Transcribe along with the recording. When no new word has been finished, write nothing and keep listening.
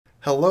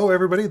Hello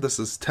everybody, this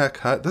is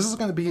TechHut. This is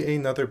going to be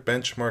another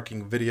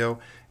benchmarking video,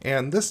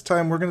 and this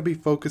time we're going to be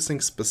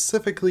focusing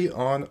specifically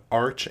on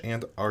Arch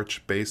and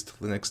Arch-based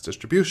Linux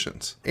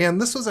distributions. And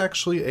this was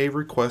actually a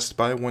request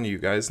by one of you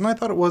guys, and I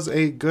thought it was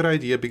a good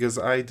idea because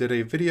I did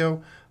a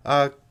video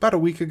about a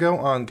week ago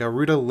on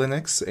Garuda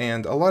Linux,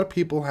 and a lot of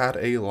people had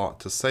a lot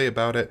to say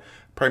about it.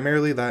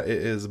 Primarily that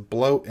it is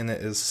bloat and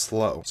it is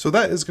slow. So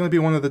that is going to be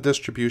one of the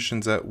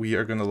distributions that we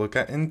are going to look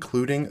at,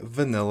 including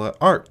vanilla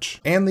Arch.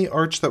 And the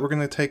Arch that we're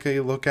going to take a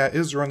look at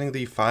is running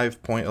the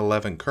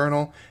 5.11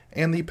 kernel,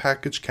 and the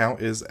package count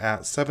is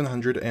at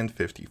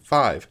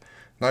 755.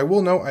 Now I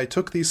will note I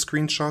took these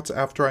screenshots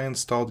after I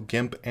installed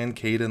GIMP and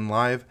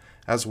Kdenlive,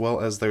 as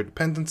well as their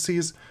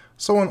dependencies,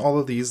 so on all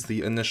of these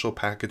the initial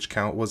package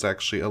count was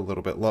actually a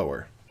little bit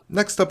lower.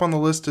 Next up on the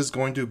list is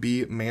going to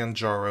be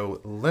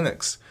Manjaro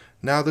Linux.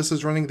 Now this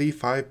is running the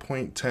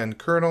 5.10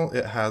 kernel.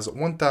 It has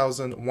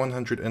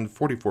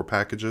 1,144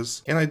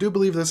 packages, and I do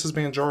believe this is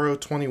Manjaro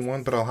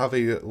 21, but I'll have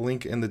a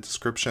link in the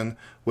description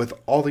with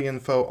all the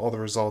info, all the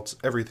results,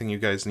 everything you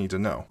guys need to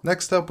know.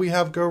 Next up we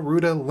have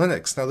Garuda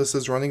Linux. Now this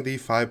is running the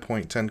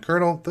 5.10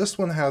 kernel. This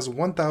one has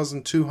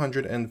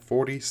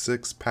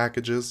 1,246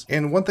 packages,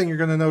 and one thing you're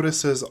going to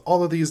notice is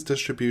all of these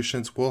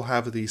distributions will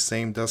have the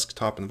same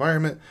desktop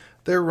environment.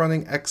 They're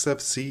running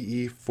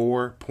Xfce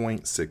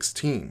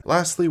 4.16.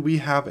 Lastly, we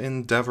have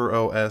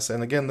EndeavourOS,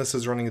 and again, this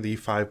is running the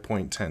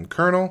 5.10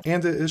 kernel,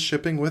 and it is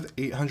shipping with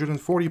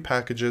 840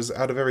 packages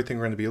out of everything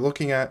we're going to be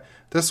looking at.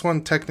 This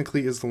one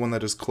technically is the one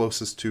that is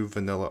closest to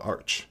vanilla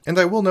Arch. And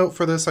I will note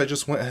for this, I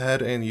just went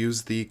ahead and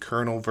used the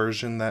kernel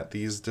version that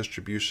these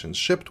distributions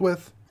shipped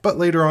with. But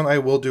later on, I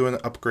will do an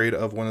upgrade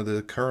of one of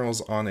the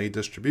kernels on a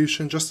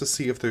distribution just to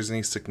see if there's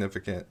any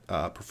significant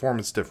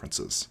performance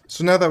differences.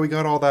 So now that we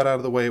got all that out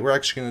of the way, we're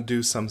actually going to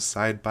do some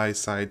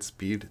side-by-side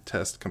speed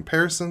test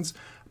comparisons.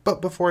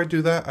 But before I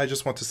do that, I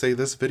just want to say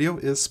this video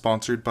is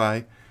sponsored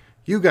by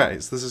you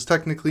guys. This is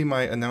technically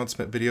my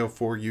announcement video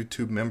for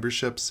YouTube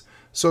memberships.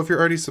 So if you're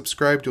already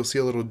subscribed, you'll see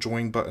a little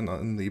join button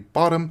on the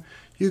bottom.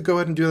 You can go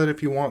ahead and do that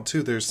if you want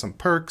to. There's some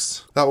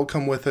perks that will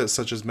come with it,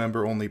 such as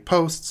member-only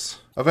posts.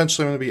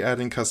 Eventually, I'm going to be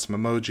adding custom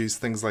emojis,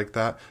 things like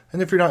that.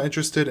 And if you're not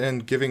interested in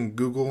giving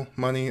Google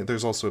money,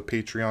 there's also a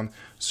Patreon,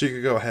 so you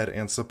can go ahead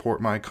and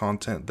support my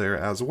content there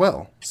as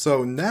well.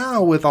 So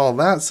now, with all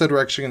that said,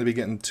 we're actually going to be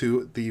getting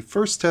to the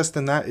first test,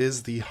 and that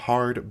is the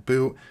hard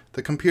boot.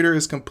 The computer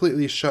is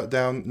completely shut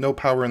down, no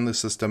power in the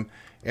system,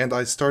 and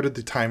I started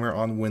the timer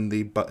on when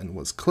the button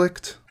was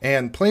clicked.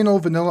 And plain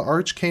old vanilla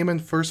Arch came in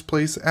first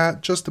place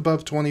at just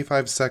above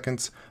 25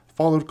 seconds,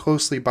 followed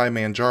closely by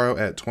Manjaro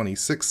at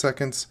 26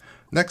 seconds.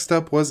 Next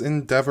up was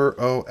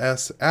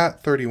EndeavourOS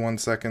at 31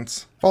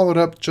 seconds. Followed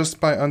up just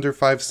by under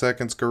 5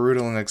 seconds,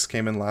 Garuda Linux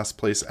came in last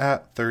place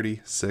at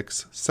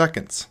 36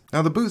 seconds.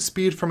 Now the boot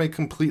speed from a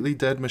completely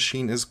dead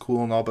machine is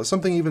cool and all, but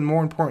something even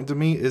more important to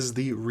me is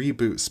the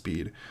reboot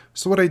speed.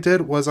 So what I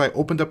did was I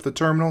opened up the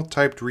terminal,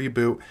 typed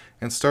reboot,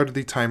 and started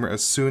the timer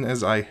as soon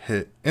as I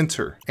hit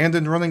enter. And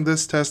in running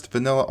this test,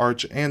 vanilla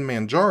Arch and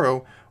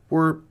Manjaro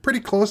were pretty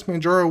close.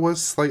 Manjaro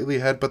was slightly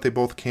ahead, but they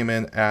both came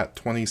in at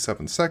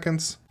 27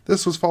 seconds.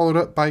 This was followed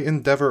up by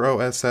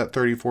EndeavourOS at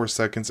 34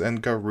 seconds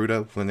and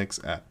Garuda Linux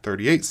at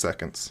 38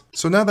 seconds.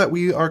 So now that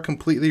we are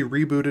completely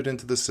rebooted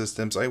into the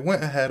systems, I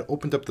went ahead,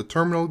 opened up the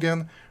terminal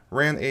again,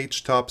 ran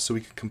htop so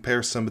we could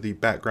compare some of the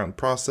background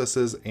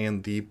processes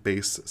and the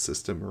base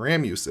system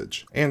RAM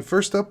usage. And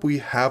first up we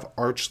have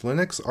Arch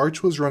Linux.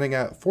 Arch was running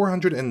at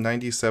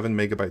 497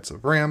 megabytes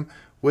of RAM,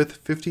 with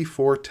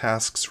 54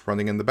 tasks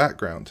running in the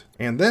background.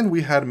 And then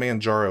we had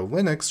Manjaro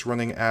Linux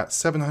running at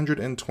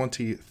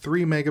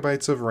 723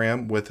 megabytes of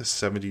RAM with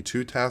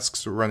 72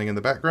 tasks running in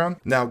the background.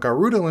 Now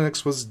Garuda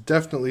Linux was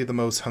definitely the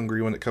most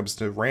hungry when it comes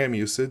to RAM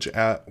usage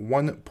at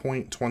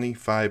 1.25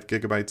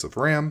 gigabytes of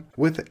RAM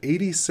with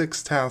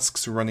 86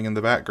 tasks running in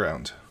the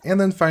background. And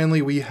then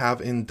finally we have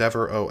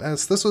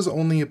EndeavourOS. This was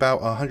only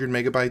about 100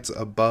 megabytes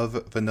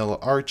above vanilla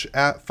Arch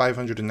at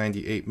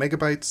 598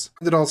 megabytes.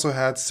 It also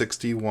had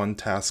 61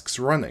 tasks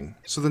running.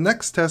 So the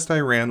next test I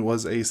ran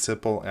was a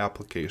simple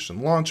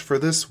application launch. For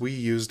this we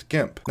used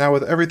GIMP. Now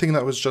with everything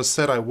that was just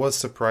said, I was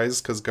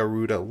surprised because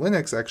Garuda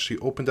Linux actually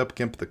opened up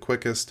GIMP the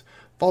quickest,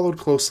 followed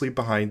closely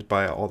behind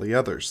by all the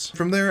others.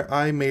 From there,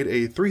 I made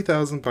a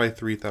 3000 by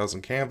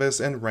 3000 canvas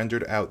and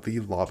rendered out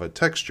the lava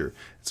texture.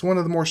 It's one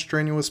of the more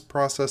strenuous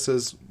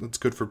processes that's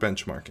good for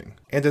benchmarking.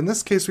 And in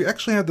this case, we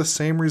actually had the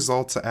same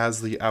results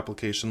as the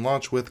application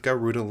launch, with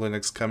Garuda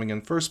Linux coming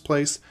in first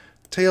place,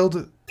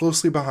 tailed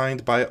closely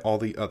behind by all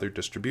the other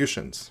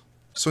distributions.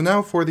 So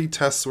now for the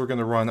tests we're going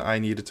to run, I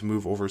needed to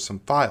move over some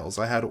files.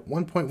 I had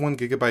 1.1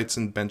 gigabytes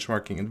in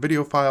benchmarking and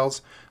video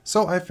files,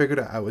 so I figured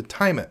I would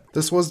time it.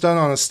 This was done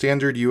on a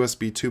standard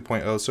USB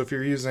 2.0, so if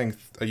you're using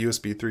a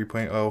USB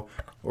 3.0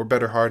 or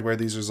better hardware,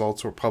 these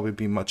results will probably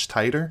be much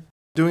tighter.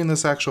 Doing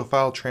this actual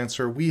file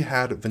transfer, we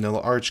had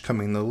vanilla Arch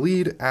coming in the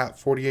lead at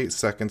 48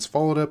 seconds,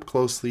 followed up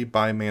closely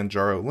by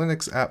Manjaro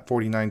Linux at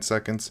 49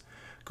 seconds.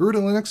 Garuda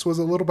Linux was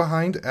a little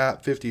behind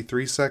at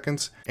 53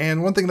 seconds,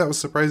 and one thing that was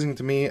surprising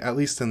to me, at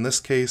least in this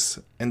case,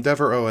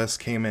 EndeavourOS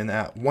came in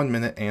at 1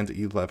 minute and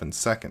 11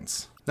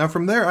 seconds. Now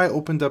from there I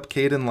opened up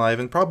Kdenlive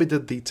and probably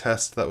did the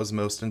test that was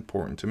most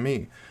important to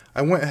me.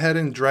 I went ahead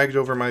and dragged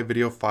over my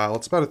video file.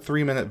 It's about a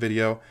 3-minute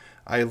video.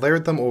 I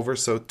layered them over,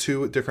 so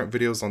 2 different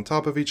videos on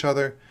top of each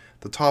other.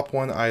 The top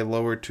one I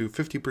lowered to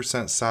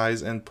 50%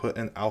 size and put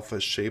an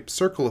alpha shaped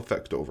circle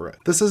effect over it.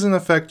 This is an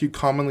effect you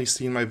commonly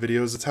see in my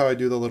videos. It's how I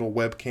do the little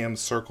webcam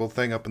circle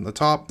thing up in the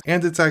top,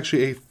 and it's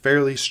actually a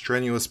fairly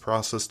strenuous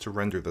process to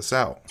render this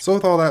out. So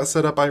with all that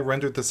set up, I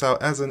rendered this out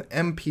as an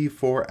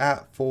MP4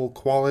 at full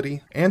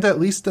quality, and at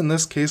least in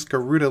this case,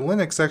 Garuda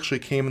Linux actually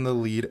came in the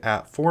lead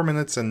at 4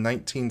 minutes and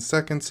 19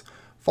 seconds,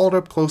 followed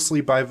up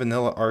closely by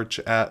Vanilla Arch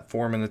at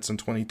 4 minutes and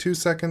 22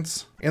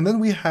 seconds. And then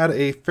we had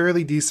a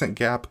fairly decent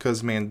gap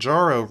because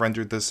Manjaro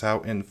rendered this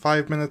out in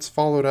 5 minutes,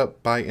 followed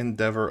up by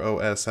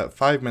EndeavourOS at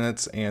 5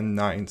 minutes and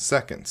 9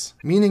 seconds.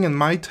 Meaning in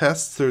my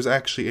tests, there's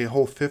actually a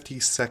whole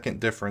 50-second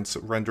difference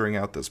rendering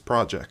out this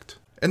project.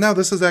 And now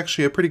this is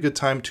actually a pretty good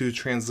time to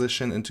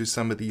transition into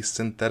some of the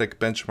synthetic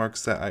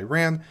benchmarks that I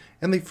ran,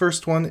 and the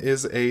first one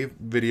is a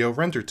video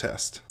render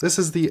test. This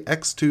is the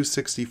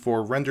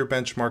X264 render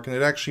benchmark, and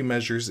it actually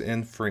measures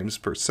in frames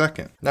per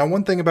second. Now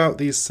one thing about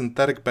these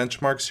synthetic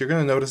benchmarks, you're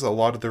going to notice a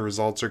lot of the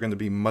results are going to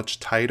be much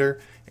tighter,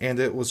 and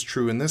it was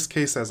true in this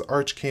case as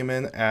Arch came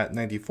in at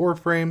 94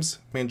 frames,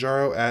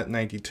 Manjaro at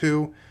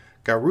 92,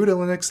 Garuda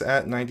Linux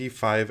at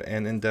 95,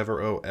 and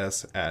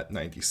EndeavourOS at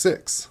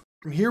 96.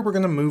 From here, we're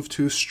going to move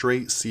to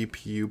straight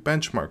CPU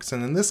benchmarks,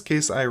 and in this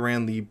case, I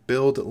ran the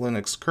build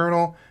Linux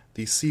kernel,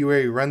 the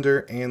CUA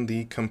render, and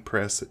the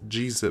compress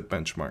gzip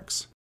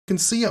benchmarks. You can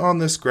see on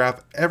this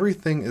graph,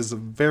 everything is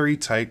very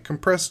tight.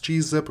 Compress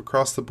gzip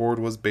across the board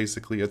was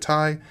basically a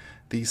tie,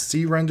 the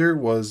C render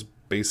was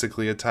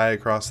basically a tie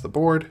across the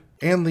board,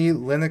 and the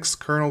Linux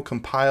kernel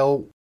compile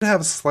would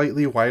have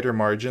slightly wider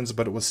margins,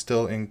 but it was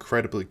still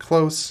incredibly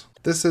close.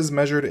 This is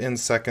measured in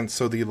seconds,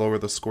 so the lower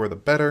the score the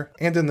better,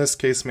 and in this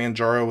case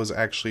Manjaro was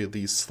actually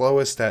the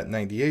slowest at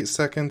 98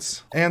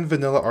 seconds, and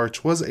Vanilla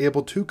Arch was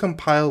able to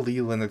compile the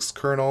Linux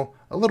kernel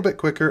a little bit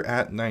quicker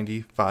at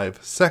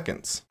 95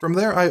 seconds. From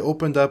there I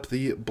opened up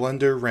the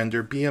Blender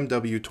Render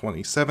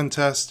BMW27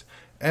 test,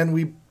 and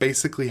we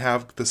basically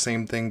have the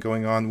same thing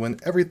going on when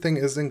everything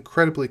is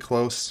incredibly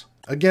close.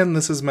 Again,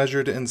 this is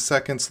measured in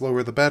seconds,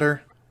 lower the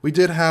better. We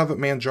did have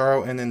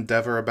Manjaro and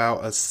Endeavour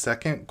about a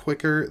second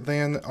quicker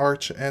than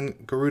Arch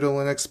and Garuda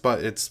Linux,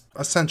 but it's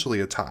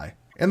essentially a tie.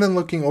 And then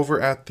looking over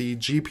at the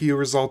GPU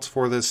results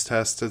for this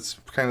test,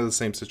 it's kind of the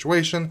same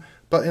situation,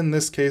 but in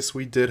this case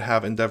we did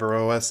have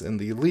EndeavourOS in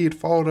the lead,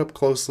 followed up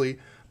closely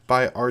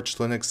by Arch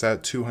Linux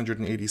at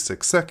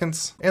 286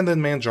 seconds, and then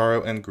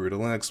Manjaro and Garuda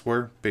Linux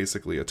were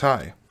basically a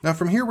tie. Now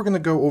from here we're going to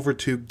go over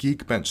to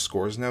Geekbench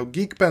scores. Now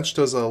Geekbench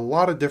does a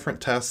lot of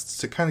different tests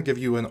to kind of give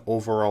you an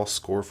overall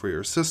score for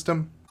your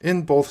system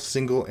in both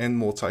single and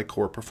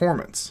multi-core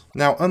performance.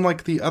 Now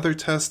unlike the other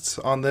tests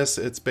on this,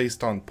 it's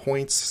based on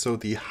points, so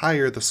the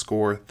higher the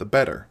score, the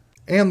better.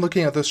 And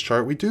looking at this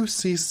chart, we do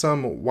see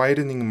some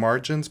widening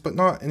margins, but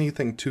not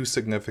anything too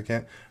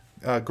significant.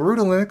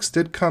 Garuda Linux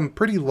did come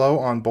pretty low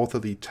on both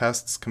of the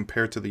tests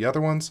compared to the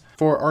other ones.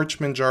 For Arch,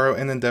 Manjaro,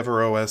 and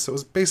EndeavourOS, it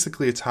was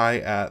basically a tie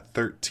at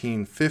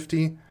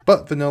 1350,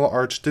 but Vanilla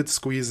Arch did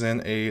squeeze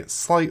in a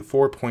slight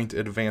 4-point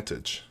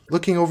advantage.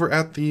 Looking over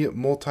at the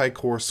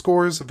multi-core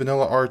scores,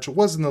 Vanilla Arch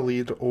was in the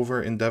lead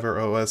over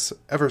EndeavourOS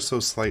ever so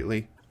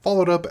slightly,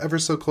 followed up ever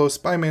so close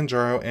by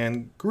Manjaro,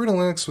 and Garuda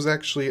Linux was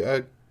actually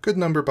a good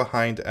number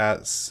behind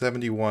at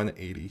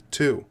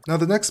 7182. Now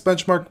the next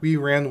benchmark we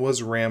ran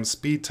was RAM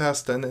speed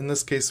test, and in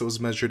this case it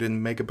was measured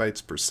in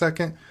megabytes per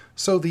second,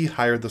 so the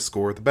higher the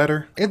score the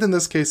better. And in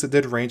this case it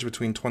did range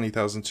between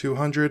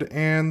 20,200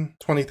 and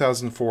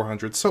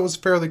 20,400, so it was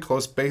fairly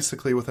close,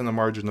 basically within a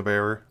margin of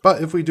error.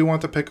 But if we do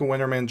want to pick a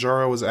winner,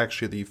 Manjaro was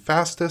actually the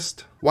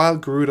fastest, while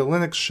Garuda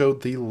Linux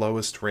showed the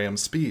lowest RAM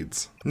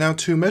speeds. Now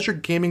to measure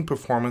gaming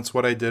performance,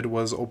 what I did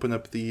was open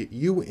up the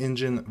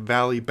U-Engine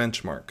Valley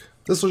benchmark.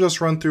 This will just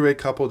run through a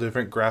couple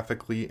different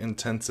graphically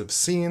intensive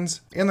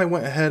scenes, and I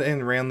went ahead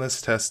and ran this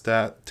test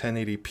at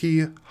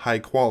 1080p high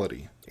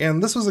quality.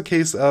 And this was a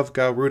case of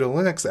Garuda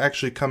Linux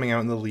actually coming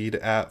out in the lead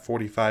at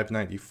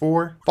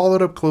 4594,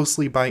 followed up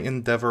closely by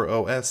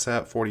EndeavourOS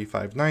at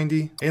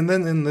 4590, and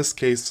then in this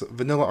case,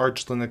 Vanilla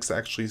Arch Linux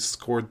actually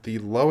scored the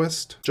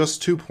lowest,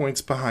 just 2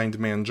 points behind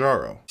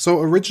Manjaro.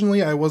 So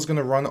originally I was going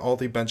to run all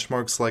the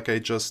benchmarks like I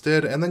just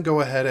did, and then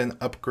go ahead and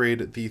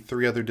upgrade the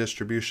 3 other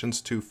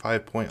distributions to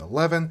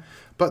 5.11,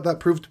 but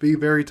that proved to be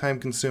very time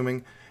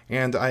consuming,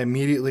 and I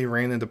immediately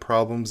ran into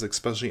problems,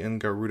 especially in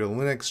Garuda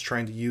Linux,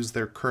 trying to use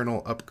their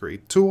kernel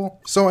upgrade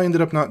tool. So I ended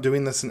up not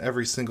doing this in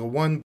every single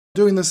one.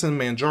 Doing this in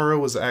Manjaro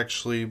was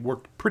actually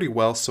worked pretty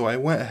well, so I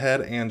went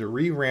ahead and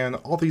reran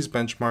all these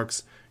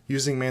benchmarks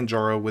using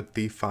Manjaro with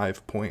the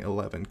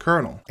 5.11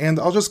 kernel. And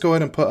I'll just go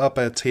ahead and put up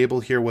a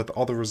table here with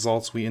all the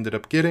results we ended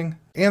up getting.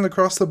 And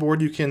across the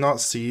board, you cannot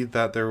see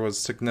that there was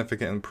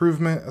significant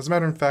improvement. As a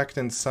matter of fact,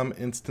 in some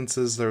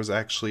instances, there was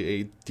actually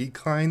a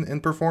decline in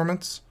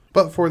performance.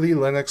 But for the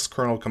Linux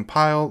kernel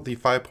compile, the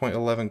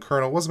 5.11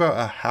 kernel was about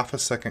a half a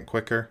second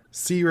quicker.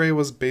 C-Ray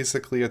was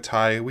basically a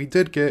tie. We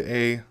did get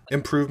a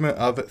improvement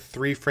of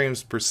 3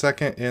 frames per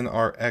second in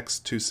our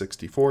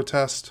X264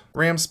 test.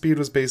 RAM speed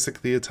was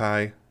basically a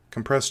tie.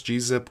 Compressed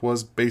gzip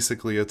was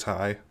basically a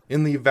tie.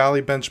 In the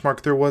Valley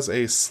benchmark, there was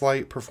a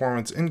slight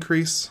performance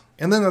increase.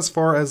 And then as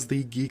far as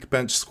the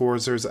Geekbench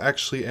scores, there's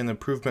actually an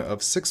improvement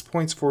of 6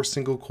 points for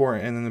single core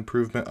and an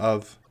improvement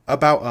of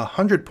about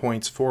 100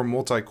 points for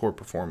multi-core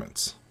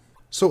performance.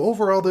 So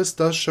overall, this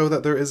does show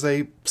that there is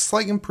a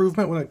slight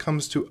improvement when it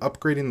comes to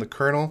upgrading the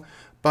kernel,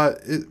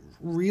 but it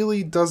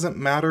really doesn't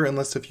matter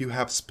unless if you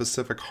have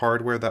specific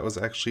hardware that was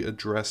actually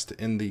addressed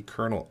in the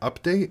kernel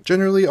update.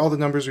 Generally, all the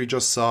numbers we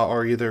just saw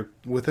are either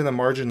within a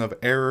margin of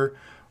error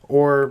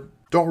or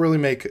don't really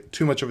make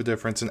too much of a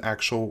difference in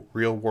actual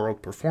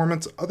real-world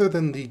performance, other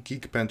than the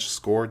Geekbench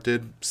score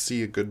did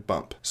see a good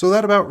bump. So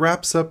that about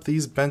wraps up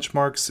these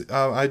benchmarks.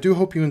 I do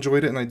hope you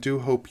enjoyed it, and I do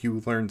hope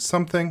you learned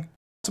something.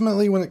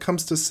 Ultimately, when it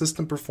comes to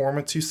system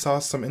performance, you saw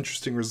some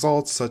interesting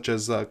results, such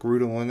as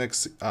Garuda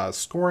Linux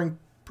scoring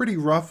pretty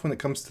rough when it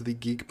comes to the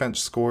Geekbench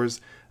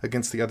scores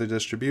against the other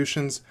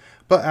distributions,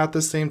 but at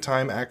the same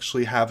time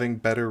actually having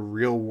better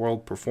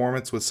real-world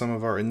performance with some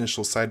of our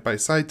initial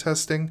side-by-side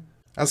testing.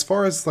 As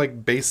far as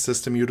like base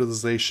system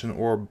utilization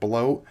or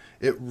bloat,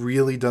 it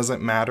really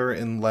doesn't matter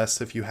unless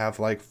if you have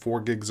like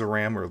 4 gigs of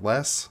RAM or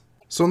less.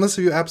 So unless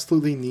you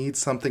absolutely need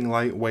something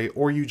lightweight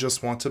or you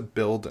just want to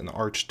build an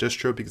Arch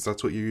distro because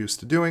that's what you're used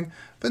to doing,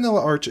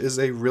 Vanilla Arch is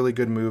a really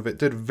good move. It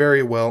did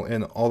very well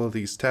in all of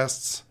these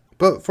tests.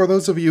 But for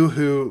those of you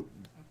who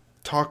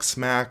talk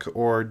smack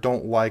or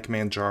don't like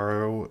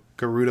Manjaro,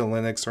 Garuda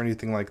Linux, or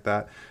anything like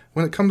that,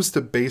 when it comes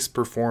to base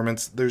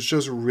performance, there's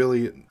just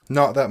really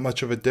not that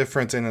much of a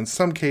difference, and in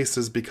some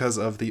cases because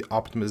of the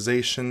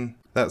optimization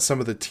that some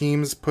of the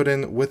teams put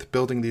in with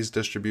building these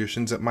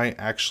distributions, it might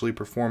actually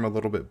perform a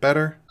little bit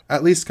better,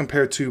 at least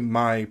compared to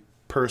my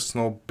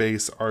personal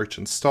base Arch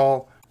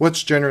install,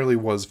 which generally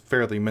was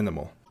fairly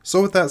minimal.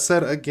 So with that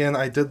said, again,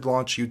 I did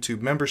launch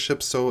YouTube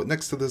membership, so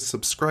next to the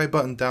subscribe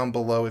button down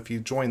below, if you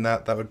join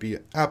that, that would be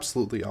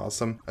absolutely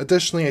awesome.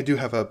 Additionally, I do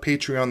have a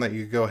Patreon that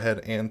you can go ahead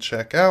and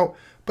check out,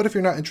 but if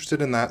you're not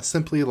interested in that,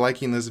 simply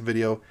liking this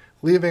video,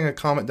 leaving a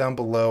comment down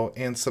below,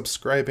 and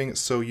subscribing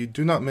so you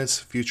do not miss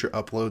future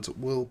uploads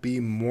will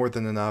be more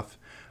than enough.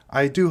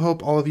 I do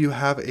hope all of you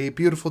have a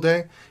beautiful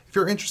day. If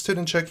you're interested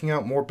in checking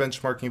out more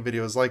benchmarking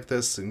videos like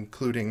this,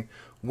 including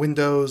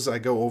Windows, I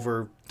go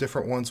over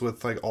different ones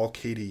with like all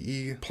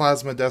KDE,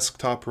 Plasma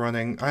desktop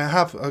running. I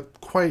have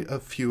quite a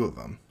few of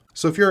them.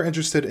 So if you're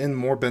interested in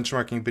more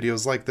benchmarking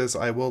videos like this,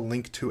 I will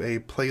link to a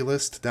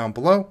playlist down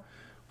below.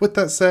 With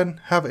that said,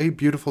 have a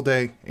beautiful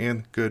day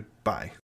and goodbye.